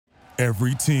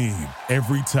Every team,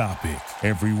 every topic,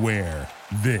 everywhere.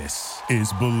 This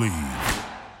is Believe.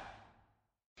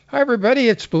 Hi, everybody.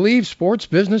 It's Believe Sports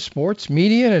Business, Sports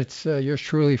Media, and it's yours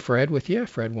truly, Fred, with you,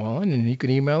 Fred Wallen. And you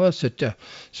can email us at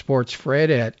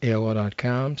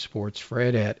sportsfred@aol.com,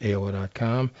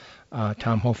 sportsfred@aol.com.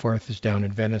 Tom Hofarth is down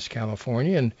in Venice,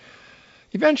 California, and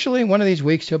eventually, one of these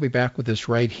weeks, he'll be back with us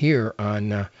right here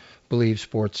on Believe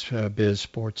Sports Biz,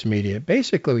 Sports Media.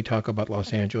 Basically, we talk about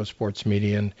Los Angeles sports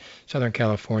media and Southern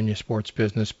California sports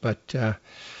business, but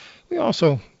we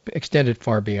also extended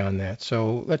far beyond that.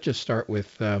 So let's just start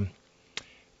with the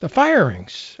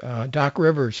firings. Doc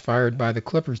Rivers fired by the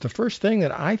Clippers. The first thing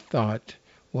that I thought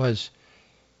was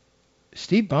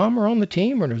Steve Ballmer on the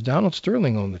team or does Donald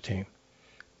Sterling on the team?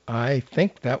 I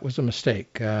think that was a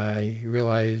mistake. I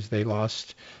realize they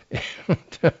lost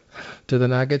to the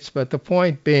Nuggets, but the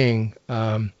point being,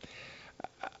 a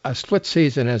split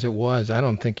season as it was, I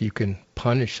don't think you can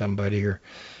punish somebody or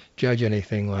judge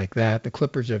anything like that. The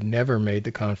Clippers have never made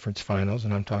the conference finals,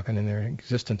 and I'm talking in their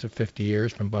existence of 50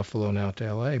 years from Buffalo now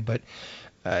to LA, but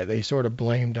they sort of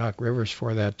blame Doc Rivers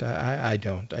for that. I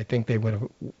don't. I think they would have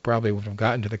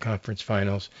gotten to the conference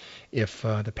finals if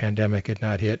the pandemic had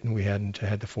not hit and we hadn't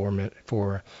had the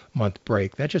 4-month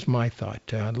break. That's just my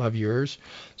thought. I'd love yours.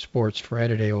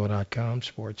 SportsFred@AOL.com,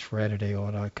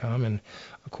 SportsFred@AOL.com, and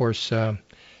of course,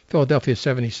 Philadelphia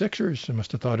 76ers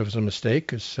must have thought it was a mistake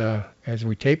because as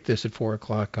we tape this at 4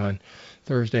 o'clock on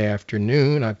Thursday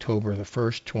afternoon, October the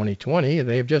 1st, 2020,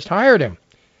 they have just hired him.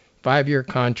 5-year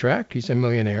contract. He's a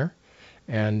millionaire.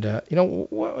 And,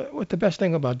 what the best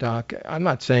thing about Doc, I'm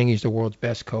not saying he's the world's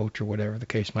best coach or whatever the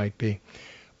case might be,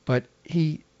 but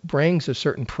he brings a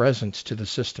certain presence to the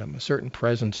system, a certain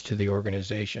presence to the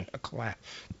organization, a class.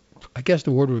 I guess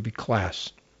the word would be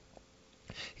class.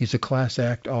 He's a class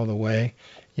act all the way.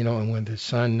 And when his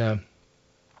son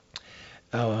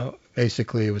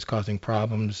basically was causing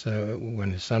problems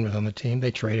when his son was on the team, they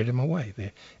traded him away.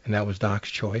 And that was Doc's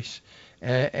choice.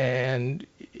 And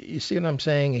you see what I'm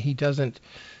saying? He doesn't,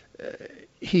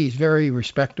 he's very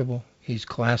respectable. He's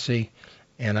classy.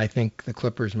 And I think the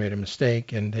Clippers made a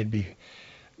mistake, and they'd be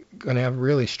going to have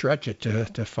really stretch it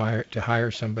to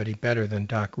hire somebody better than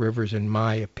Doc Rivers, in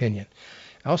my opinion.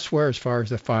 Elsewhere, as far as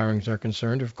the firings are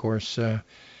concerned, of course, a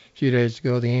few days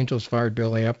ago, the Angels fired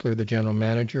Billy Epler, the general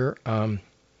manager.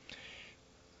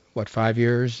 5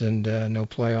 years and no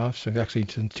playoffs? So actually,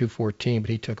 it's in 2014, but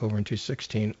he took over in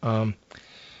 2016.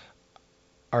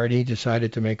 Artie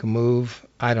decided to make a move.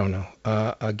 I don't know.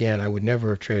 Again, I would never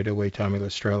have traded away Tommy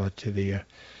Lastrella to the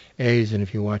A's, and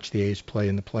if you watch the A's play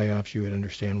in the playoffs, you would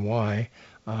understand why.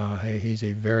 He's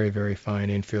a very, very fine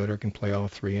infielder, can play all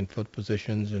three infield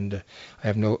positions, and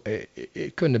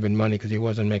it couldn't have been money because he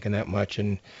wasn't making that much,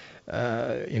 and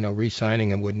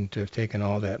re-signing him wouldn't have taken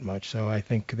all that much. So I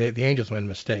think the Angels made a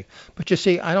mistake. But you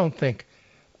see, I don't think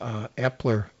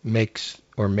Epler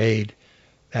made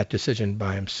that decision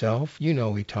by himself.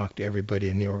 He talked to everybody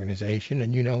in the organization,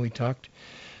 and he talked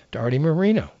to Artie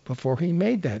Moreno before he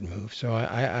made that move. So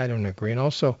I don't agree. And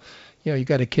also, you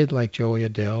got a kid like Joey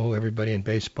Adele, everybody in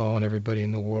baseball and everybody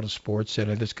in the world of sports said,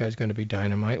 this guy's going to be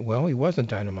dynamite. Well, he wasn't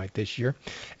dynamite this year.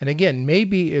 And again,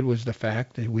 maybe it was the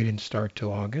fact that we didn't start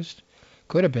till August.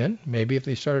 Could have been. Maybe if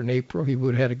they started in April, he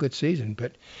would have had a good season.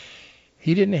 But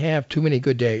he didn't have too many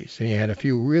good days, and he had a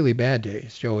few really bad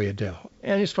days, Joey Adele.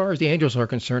 And as far as the Angels are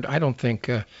concerned, I don't think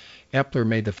Epler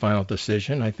made the final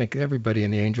decision. I think everybody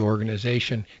in the Angel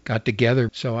organization got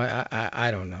together. So I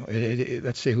don't know.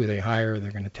 Let's see who they hire.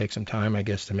 They're going to take some time, I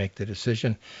guess, to make the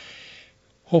decision.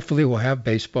 Hopefully we'll have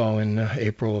baseball in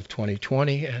April of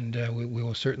 2020, and we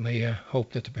will certainly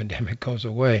hope that the pandemic goes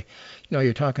away.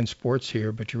 You're talking sports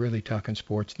here, but you're really talking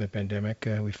sports in the pandemic.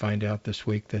 We find out this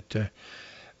week that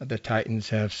the Titans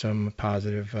have some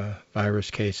positive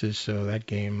virus cases, so that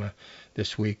game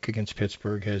this week against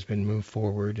Pittsburgh has been moved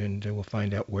forward, and we'll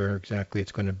find out where exactly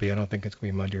it's going to be. I don't think it's going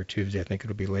to be Monday or Tuesday. I think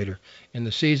it'll be later in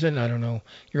the season. I don't know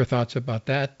your thoughts about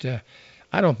that.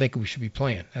 I don't think we should be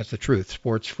playing. That's the truth.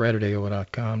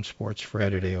 SportsFred@AOL.com,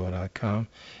 SportsFred@AOL.com,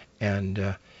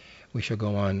 and we shall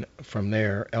go on from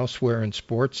there. Elsewhere in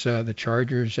sports, the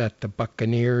Chargers at the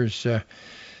Buccaneers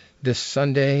this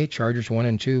Sunday. Chargers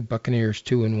 1-2, Buccaneers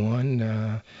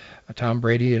 2-1. Tom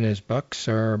Brady and his Bucks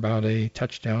are about a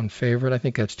touchdown favorite. I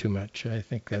think that's too much. I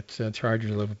think that's Chargers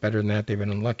a little bit better than that. They've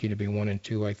been unlucky to be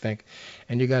 1-2, I think.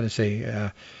 And you got to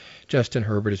say, Justin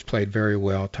Herbert has played very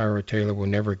well. Tyrod Taylor will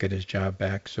never get his job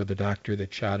back, so the doctor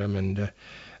that shot him and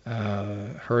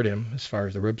hurt him as far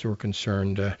as the ribs were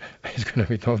concerned is going to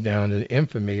be thrown down in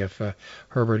infamy if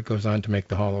Herbert goes on to make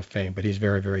the Hall of Fame. But he's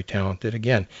very, very talented.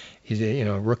 Again, he's a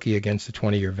rookie against the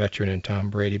 20-year veteran in Tom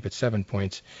Brady, but 7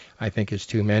 points I think is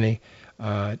too many.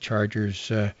 Chargers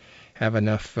have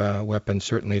enough weapons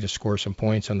certainly to score some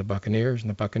points on the Buccaneers, and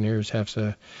the Buccaneers have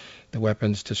the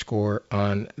weapons to score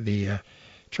on the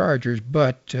Chargers,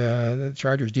 but the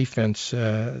Chargers defense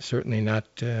certainly not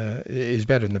is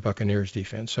better than the Buccaneers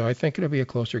defense. So I think it'll be a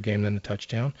closer game than a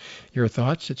touchdown. Your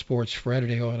thoughts at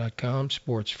sportsfred@AOL.com,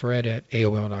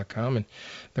 sportsfred@AOL.com. And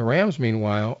the Rams,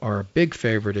 meanwhile, are a big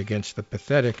favorite against the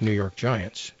pathetic New York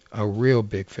Giants, a real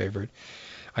big favorite.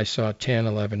 I saw 10,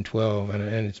 11, 12,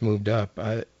 and it's moved up.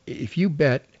 If you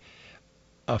bet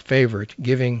a favorite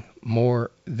giving more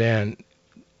than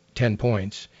 10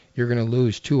 points, you're going to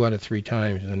lose 2 out of 3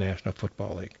 times in the National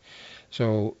Football League.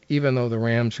 So even though the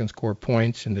Rams can score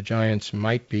points and the Giants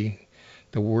might be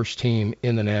the worst team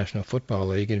in the National Football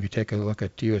League, and if you take a look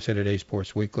at USA Today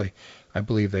Sports Weekly, I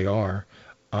believe they are.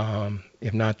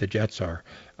 If not, the Jets are.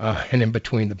 And in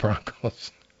between the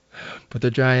Broncos. But the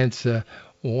Giants,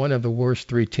 one of the worst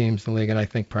 3 teams in the league, and I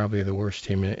think probably the worst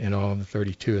team in all of the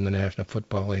 32 in the National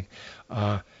Football League.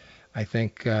 I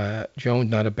think Jones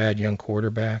not a bad young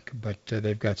quarterback, but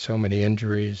they've got so many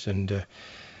injuries. And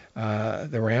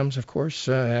the Rams, of course,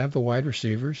 have the wide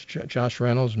receivers. Josh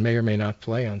Reynolds may or may not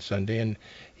play on Sunday, and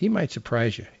he might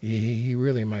surprise you. He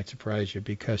really might surprise you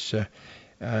because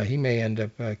he may end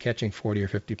up catching 40 or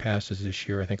 50 passes this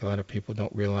year. I think a lot of people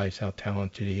don't realize how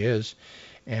talented he is.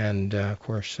 And, of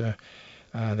course,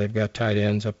 they've got tight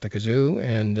ends up the kazoo.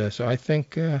 And so I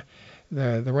think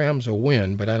the Rams will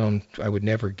win, but I would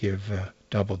never give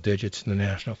double digits in the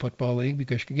National Football League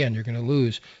because, again, you're going to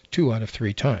lose 2 out of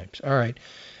 3 times. All right.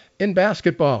 In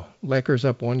basketball, Lakers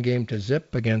up 1-0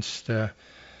 against a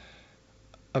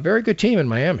very good team in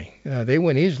Miami. They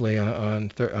win easily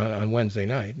on Wednesday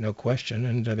night, no question,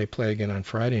 and they play again on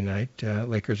Friday night.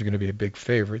 Lakers are going to be a big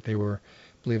favorite. They were,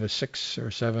 I believe, a 6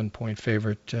 or 7 point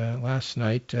favorite last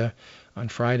night. On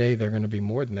Friday, they're going to be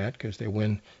more than that because they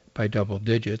win by double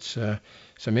digits.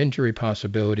 Some injury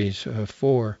possibilities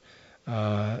for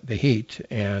the Heat,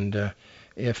 and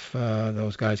if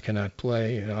those guys cannot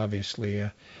play, obviously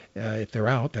if they're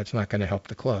out, that's not going to help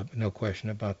the club. No question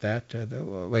about that. The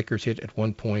Lakers hit at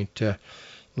one point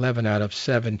 11 out of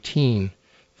 17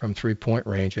 from three-point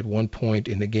range at one point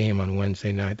in the game on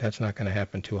Wednesday night. That's not going to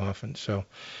happen too often. So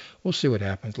we'll see what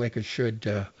happens. Lakers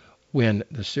should win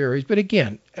the series. But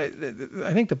again, I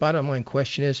think the bottom line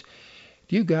question is,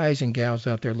 do you guys and gals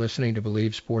out there listening to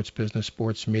Believe Sports Business,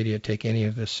 Sports Media take any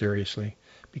of this seriously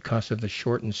because of the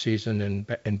shortened season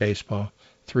in baseball,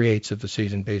 3/8 of the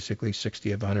season, basically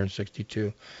 60 of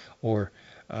 162, or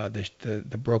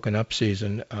the broken up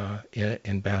season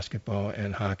in basketball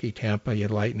and hockey? Tampa, you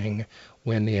Lightning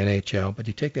win the NHL, but do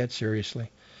you take that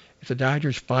seriously? If the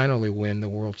Dodgers finally win the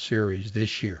World Series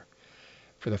this year,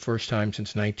 for the first time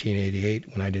since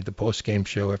 1988, when I did the post-game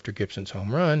show after Gibson's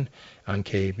home run on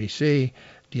KABC,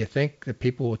 do you think that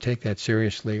people will take that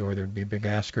seriously, or there'd be a big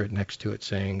asterisk next to it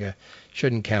saying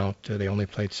shouldn't count, they only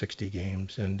played 60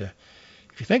 games? And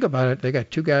if you think about it, they got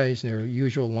 2 guys in their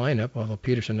usual lineup, although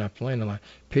Peterson not playing a lot.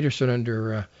 Peterson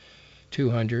under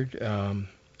 200,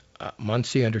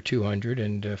 Muncy under 200,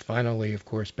 and finally, of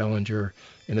course, Bellinger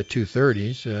in the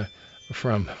 230s.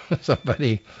 From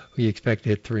somebody who you expect to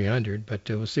hit 300, but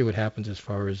we'll see what happens as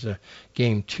far as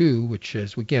Game 2, which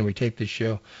is, again, we tape this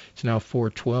show. It's now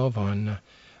 4:12 on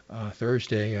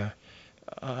Thursday,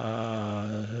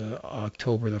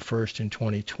 October the 1st in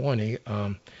 2020.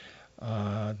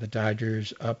 The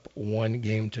Dodgers up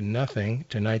 1-0.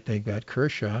 Tonight they've got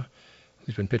Kershaw,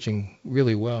 who's been pitching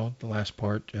really well the last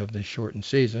part of the shortened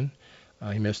season.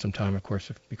 He missed some time, of course,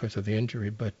 because of the injury,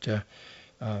 but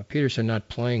Peterson not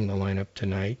playing the lineup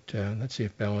tonight. Let's see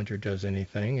if Bellinger does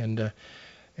anything. And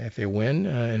if they win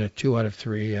in a 2 out of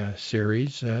 3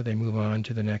 series, they move on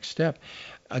to the next step.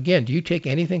 Again, do you take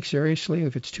anything seriously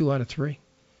if it's 2 out of 3?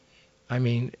 I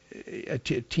mean, a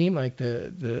team like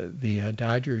the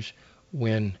Dodgers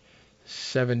win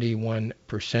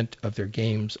 71% of their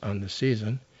games on the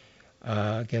season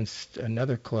against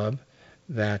another club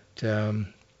that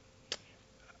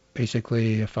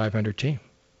basically a 500 team.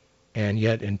 And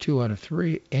yet in 2 out of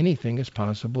 3, anything is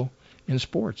possible in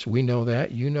sports. We know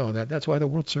that. You know that. That's why the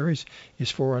World Series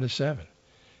is 4 out of 7.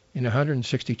 In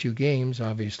 162 games,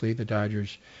 obviously, the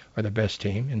Dodgers are the best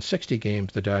team. In 60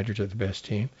 games, the Dodgers are the best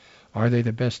team. Are they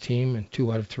the best team in 2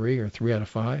 out of 3 or 3 out of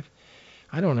 5?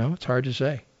 I don't know. It's hard to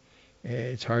say.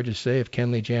 It's hard to say if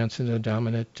Kenley Jansen's a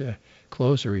dominant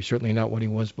closer. He's certainly not what he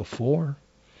was before.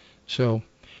 So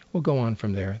we'll go on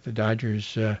from there. The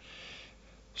Dodgers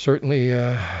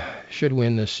certainly should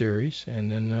win this series,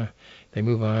 and then they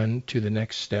move on to the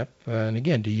next step. And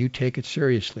again, do you take it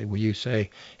seriously? Will you say,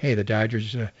 hey, the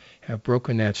Dodgers have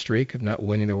broken that streak of not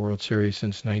winning the World Series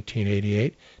since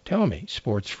 1988? Tell me.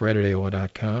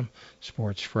 SportsFred@AOL.com.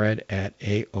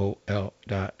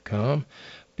 SportsFred@AOL.com.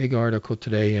 Big article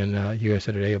today in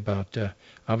USA Today about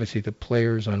obviously the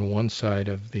players on one side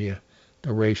of the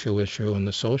racial issue and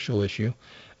the social issue,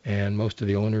 and most of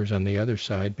the owners on the other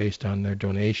side based on their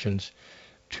donations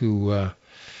to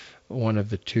one of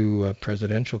the two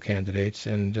presidential candidates.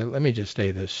 And let me just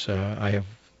say this. I have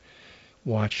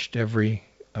watched every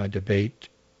debate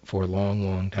for a long,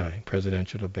 long time,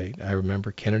 presidential debate. I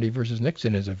remember Kennedy versus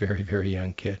Nixon as a very, very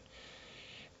young kid.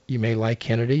 You may like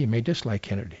Kennedy, you may dislike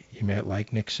Kennedy. You may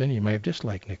like Nixon, you may have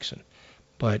disliked Nixon.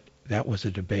 But that was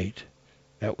a debate.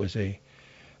 That was a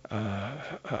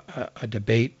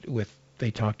debate with, they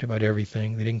talked about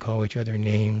everything. They didn't call each other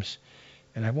names.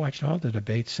 And I've watched all the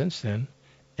debates since then,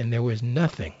 and there was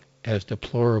nothing as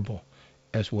deplorable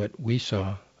as what we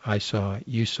saw, I saw,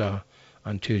 you saw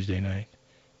on Tuesday night.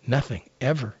 Nothing,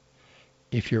 ever.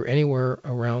 If you're anywhere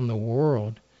around the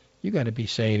world, you got to be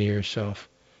saying to yourself,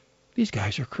 these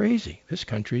guys are crazy. This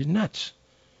country is nuts.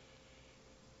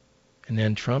 And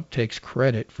then Trump takes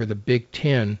credit for the Big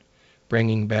Ten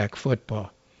bringing back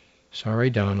football. Sorry,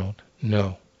 Donald,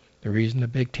 no. The reason the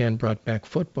Big Ten brought back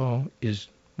football is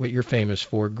what you're famous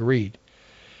for, greed.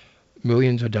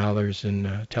 Millions of dollars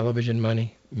in television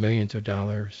money, millions of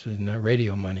dollars in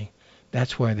radio money.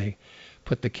 That's why they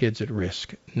put the kids at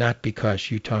risk, not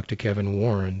because you talked to Kevin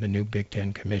Warren, the new Big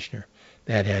Ten commissioner.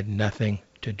 That had nothing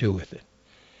to do with it.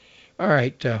 All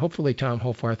right, hopefully Tom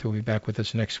Hofarth will be back with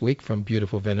us next week from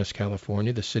beautiful Venice,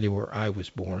 California, the city where I was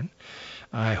born.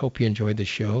 I hope you enjoyed the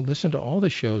show. Listen to all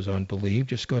the shows on Believe.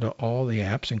 Just go to all the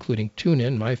apps, including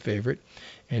TuneIn, my favorite,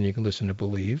 and you can listen to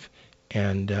Believe.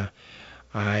 And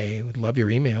I would love your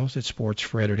emails at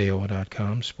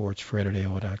sportsfred@AOL.com,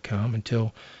 sportsfred@AOL.com.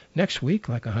 Until next week,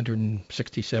 like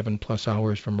 167 plus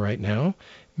hours from right now,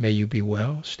 may you be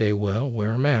well, stay well,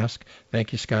 wear a mask.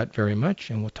 Thank you, Scott, very much,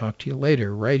 and we'll talk to you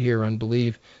later right here on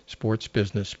Believe Sports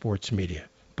Business, Sports Media.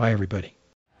 Bye, everybody.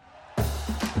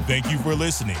 Thank you for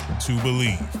listening to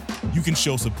Believe. You can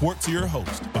show support to your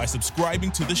host by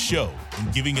subscribing to the show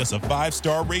and giving us a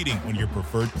 5-star rating on your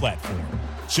preferred platform.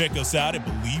 Check us out at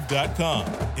Believe.com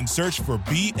and search for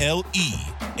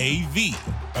BLEAV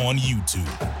on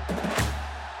YouTube.